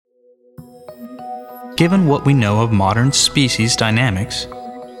Given what we know of modern species dynamics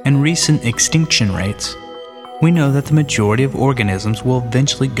and recent extinction rates, we know that the majority of organisms will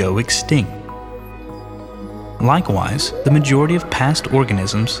eventually go extinct. Likewise, the majority of past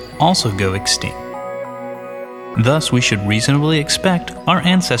organisms also go extinct. Thus, we should reasonably expect our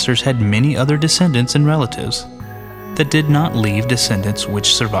ancestors had many other descendants and relatives that did not leave descendants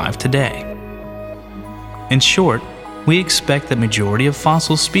which survive today. In short, we expect that majority of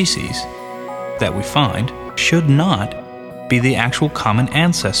fossil species that we find should not be the actual common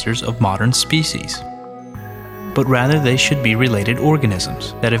ancestors of modern species, but rather they should be related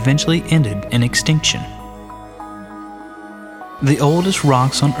organisms that eventually ended in extinction. The oldest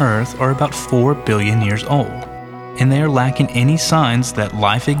rocks on Earth are about 4 billion years old, and they are lacking any signs that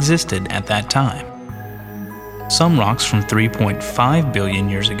life existed at that time. Some rocks from 3.5 billion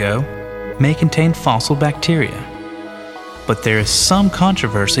years ago may contain fossil bacteria, but there is some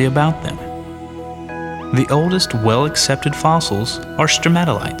controversy about them. The oldest well-accepted fossils are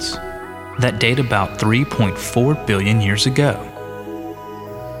stromatolites that date about 3.4 billion years ago.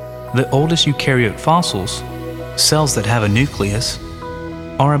 The oldest eukaryote fossils, cells that have a nucleus,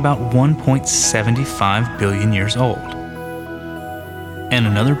 are about 1.75 billion years old. And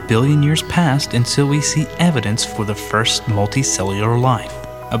another billion years passed until we see evidence for the first multicellular life,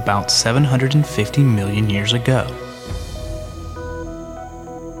 about 750 million years ago.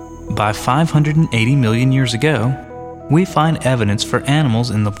 By 580 million years ago, we find evidence for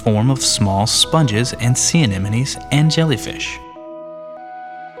animals in the form of small sponges and sea anemones and jellyfish.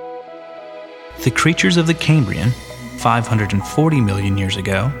 The creatures of the Cambrian, 540 million years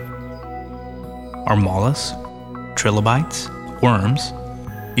ago, are mollusks, trilobites, worms,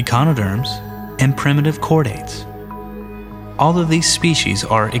 echinoderms, and primitive chordates. All of these species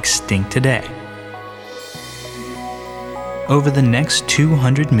are extinct today. Over the next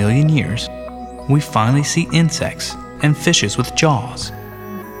 200 million years, we finally see insects and fishes with jaws,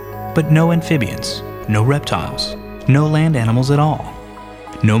 but no amphibians, no reptiles, no land animals at all,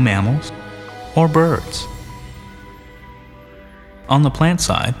 no mammals or birds. On the plant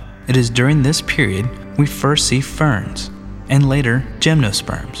side, it is during this period we first see ferns and later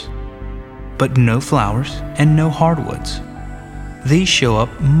gymnosperms, but no flowers and no hardwoods. These show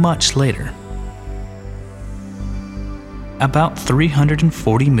up much later. About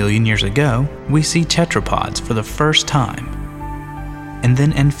 340 million years ago, we see tetrapods for the first time, and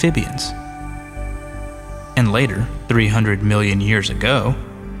then amphibians. And later, 300 million years ago,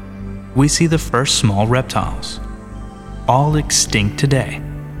 we see the first small reptiles, all extinct today.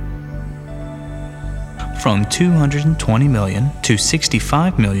 From 220 million to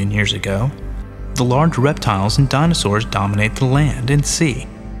 65 million years ago, the large reptiles and dinosaurs dominate the land and sea.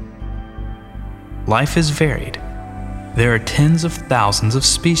 Life is varied. There are tens of thousands of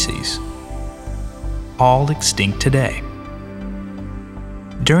species, all extinct today.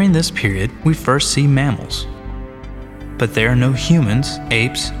 During this period, we first see mammals, but there are no humans,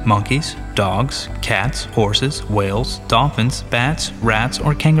 apes, monkeys, dogs, cats, horses, whales, dolphins, bats, rats,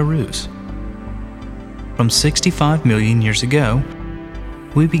 or kangaroos. From 65 million years ago,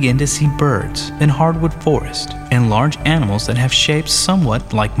 we begin to see birds in hardwood forest and large animals that have shapes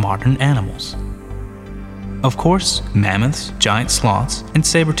somewhat like modern animals. Of course, mammoths, giant sloths, and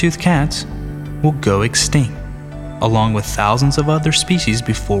saber-toothed cats will go extinct, along with thousands of other species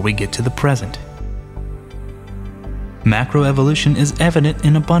before we get to the present. Macroevolution is evident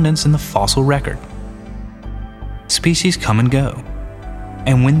in abundance in the fossil record. Species come and go,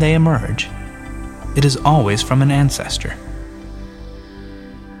 and when they emerge, it is always from an ancestor.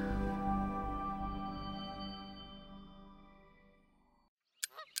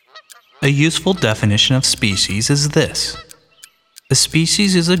 A useful definition of species is this: a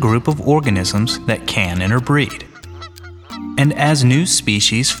species is a group of organisms that can interbreed. And as new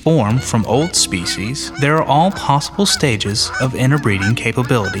species form from old species, there are all possible stages of interbreeding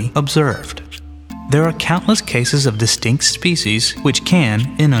capability observed. There are countless cases of distinct species which can,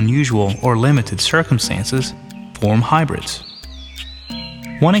 in unusual or limited circumstances, form hybrids.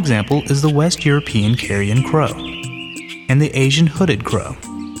 One example is the West European carrion crow and the Asian hooded crow,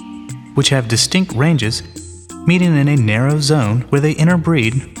 which have distinct ranges meeting in a narrow zone where they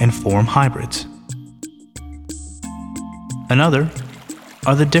interbreed and form hybrids. Another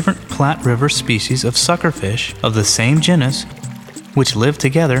are the different Platte River species of suckerfish of the same genus which live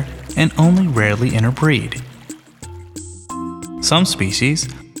together and only rarely interbreed. Some species,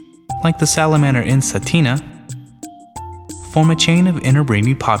 like the salamander insatina, form a chain of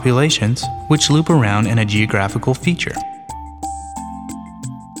interbreeding populations which loop around in a geographical feature.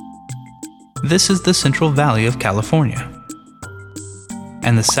 This is the Central Valley of California.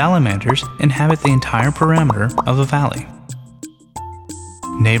 and the salamanders inhabit the entire perimeter of a valley.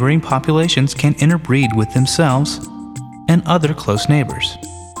 Neighboring populations can interbreed with themselves and other close neighbors,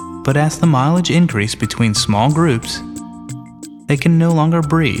 but as the mileage increases between small groups, they can no longer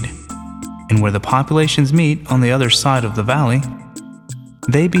breed, and where the populations meet on the other side of the valley,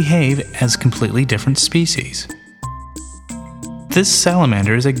 they behave as completely different species. This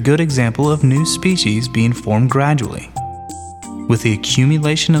salamander is a good example of new species being formed gradually, with the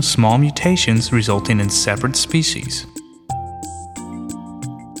accumulation of small mutations resulting in separate species.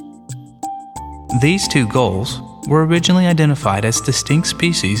 These two gulls were originally identified as distinct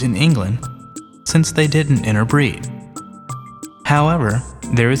species in England since they didn't interbreed. However,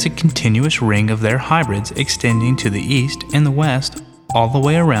 there is a continuous ring of their hybrids extending to the east and the west all the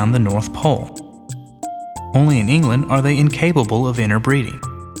way around the North Pole. Only in England are they incapable of interbreeding.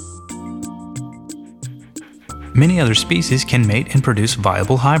 Many other species can mate and produce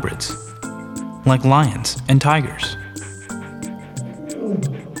viable hybrids, like lions and tigers,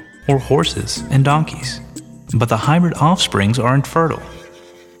 or horses and donkeys, but the hybrid offsprings are infertile.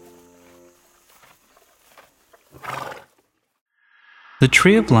 The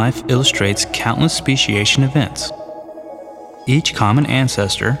Tree of Life illustrates countless speciation events. Each common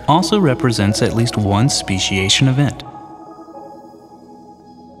ancestor also represents at least one speciation event.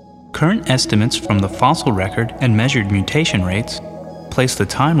 Current estimates from the fossil record and measured mutation rates place the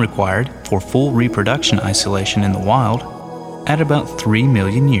time required for full reproduction isolation in the wild at about 3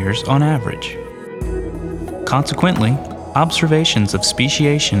 million years on average. Consequently, observations of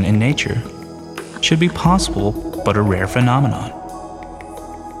speciation in nature should be possible but a rare phenomenon.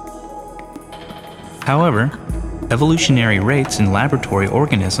 However, evolutionary rates in laboratory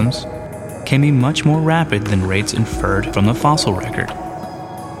organisms can be much more rapid than rates inferred from the fossil record,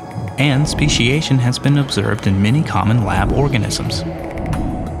 and speciation has been observed in many common lab organisms.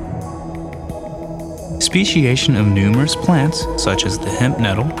 Speciation of numerous plants such as the hemp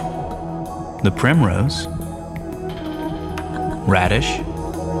nettle, the primrose, radish,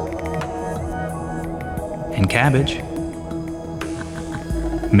 and cabbage,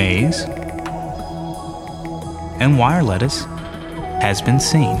 maize, and wire lettuce has been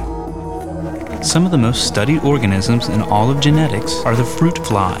seen. Some of the most studied organisms in all of genetics are the fruit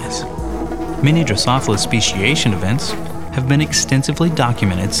flies. Many Drosophila speciation events have been extensively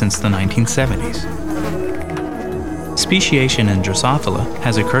documented since the 1970s. Speciation in Drosophila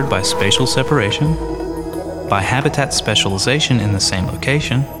has occurred by spatial separation, by habitat specialization in the same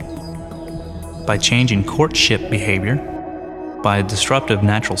location, by changing courtship behavior, by disruptive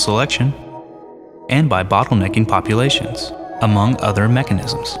natural selection, and by bottlenecking populations, among other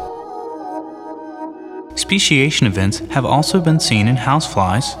mechanisms. Speciation events have also been seen in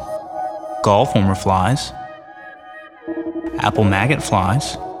houseflies, gallformer flies, apple maggot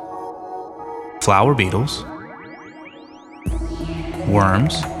flies, flower beetles,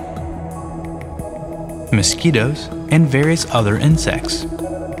 worms, mosquitoes, and various other insects.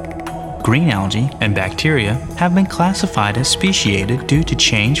 Green algae and bacteria have been classified as speciated due to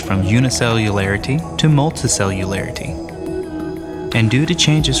change from unicellularity to multicellularity, and due to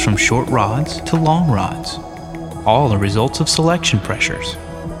changes from short rods to long rods, all the results of selection pressures.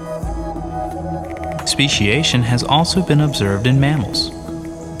 Speciation has also been observed in mammals.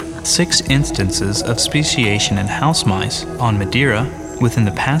 6 instances of speciation in house mice on Madeira within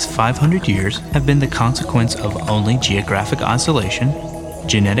the past 500 years have been the consequence of only geographic isolation,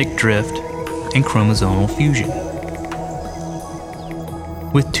 genetic drift, and chromosomal fusion.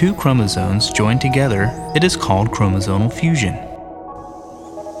 With 2 chromosomes joined together, it is called chromosomal fusion.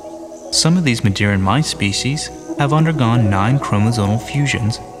 Some of these Madeiran mice species have undergone 9 chromosomal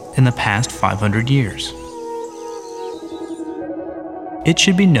fusions in the past 500 years. It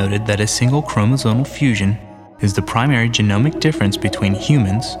should be noted that a single chromosomal fusion is the primary genomic difference between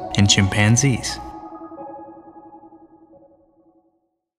humans and chimpanzees.